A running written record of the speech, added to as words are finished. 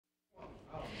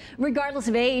Regardless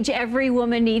of age, every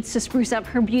woman needs to spruce up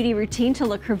her beauty routine to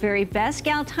look her very best.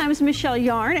 Galtime's Michelle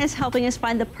Yarn is helping us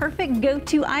find the perfect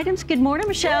go-to items. Good morning,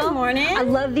 Michelle. Good morning. I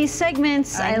love these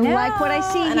segments. I like what I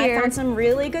see and here. I found some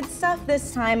really good stuff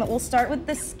this time. We'll start with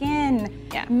the skin.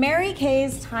 Yeah. Mary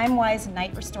Kay's Time-Wise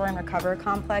Night Restore and Recover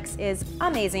Complex is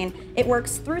amazing. It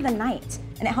works through the night,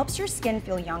 and it helps your skin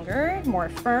feel younger, more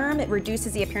firm. It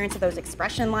reduces the appearance of those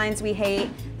expression lines we hate,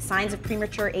 signs of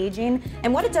premature aging.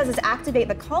 And what it does is activate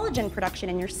the collagen production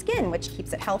in your skin, which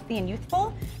keeps it healthy and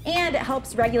youthful, and it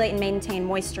helps regulate and maintain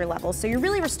moisture levels. So you're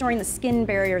really restoring the skin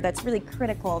barrier that's really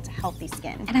critical to healthy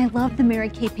skin. And I love the Mary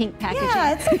Kay pink packaging.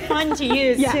 Yeah, it's fun to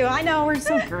use too. I know, we're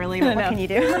so girly, but what can you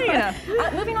do? Yeah.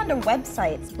 Moving on to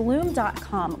websites,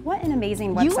 Bloom.com. What an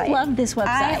amazing website. You love this website.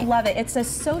 I love it. It's a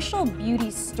social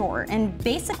beauty store, and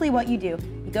basically what you do,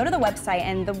 you go to the website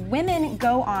and the women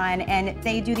go on and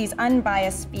they do these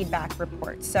unbiased feedback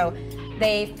reports. So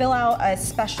they fill out a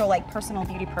special personal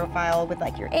beauty profile with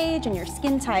your age and your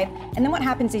skin type, and then what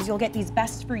happens is you'll get these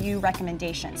best for you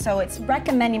recommendations. So it's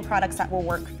recommending products that will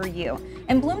work for you.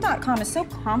 And Bloom.com is so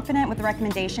confident with the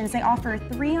recommendations. They offer a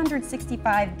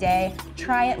 365-day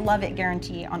try it, love it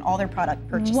guarantee on all their product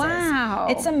purchases. Wow.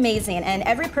 It's amazing, and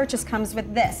every purchase comes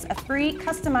with this, a free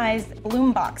customized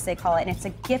Bloom box, they call it, and it's a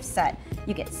gift set.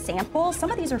 You get samples,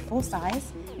 some of these are full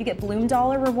size. You get Bloom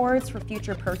dollar rewards for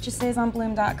future purchases on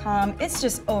Bloom.com. It's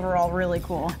just overall really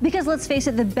cool. Because let's face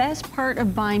it, the best part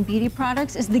of buying beauty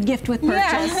products is the gift with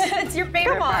purchase. Yeah, it's your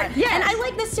favorite part. Yes. And I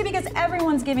like this too because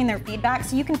everyone's giving their feedback,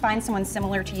 so you can find someone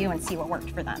similar to you and see what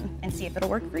worked for them and see if it'll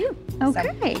work for you.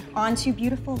 Okay. So, on to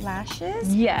beautiful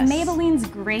lashes. Yes. Maybelline's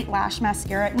Great Lash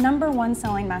Mascara, #1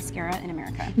 selling mascara in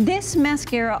America. This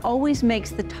mascara always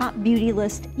makes the top beauty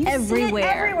list everywhere. See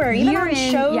it everywhere, even Year on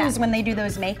in, shows when they do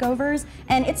those makeovers.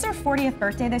 And it's their 40th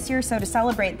birthday this year, so to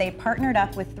celebrate, they partnered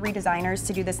up with 3 designers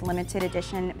to do this limited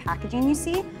edition packaging you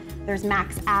see. There's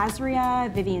Max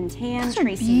Azria, Vivian Tan, Those are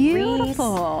Tracy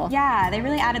beautiful. Reese. Yeah, they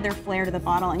really added their flair to the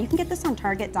bottle, and you can get this on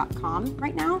Target.com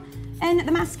right now. And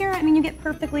the mascara, I mean, you get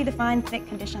perfectly defined, thick,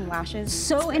 conditioned lashes.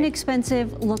 So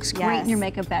inexpensive, looks great in Yes. your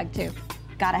makeup bag too.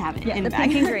 Gotta have it in the the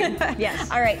bag. pink and green. Yes.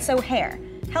 All right, so hair.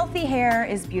 Healthy hair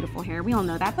is beautiful hair. We all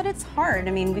know that, but it's hard.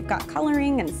 I mean, we've got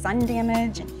coloring and sun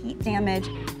damage and heat damage.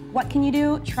 What can you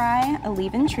do? Try a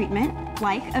leave-in treatment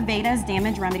like Aveda's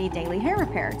Damage Remedy Daily Hair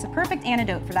Repair. It's a perfect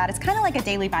antidote for that. It's kind of like a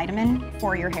daily vitamin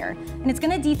for your hair. And it's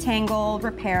gonna detangle,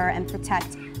 repair, and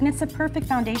protect. And it's a perfect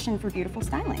foundation for beautiful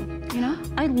styling, you know?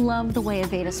 I love the way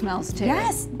Aveda smells too.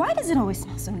 Yes, why does it always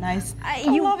smell so nice? I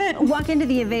You love it. walk into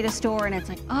the Aveda store and it's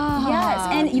like, oh. Yes,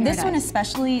 and this one paradise.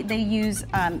 especially, they use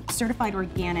certified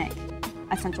organic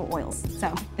essential oils.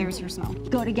 So there's your smell.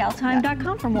 Go to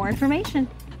galtime.com for more information.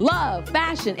 Love,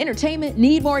 fashion, entertainment,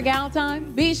 need more gal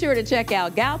time? Be sure to check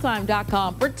out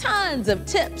galtime.com for tons of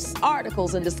tips,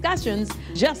 articles, and discussions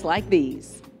just like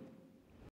these.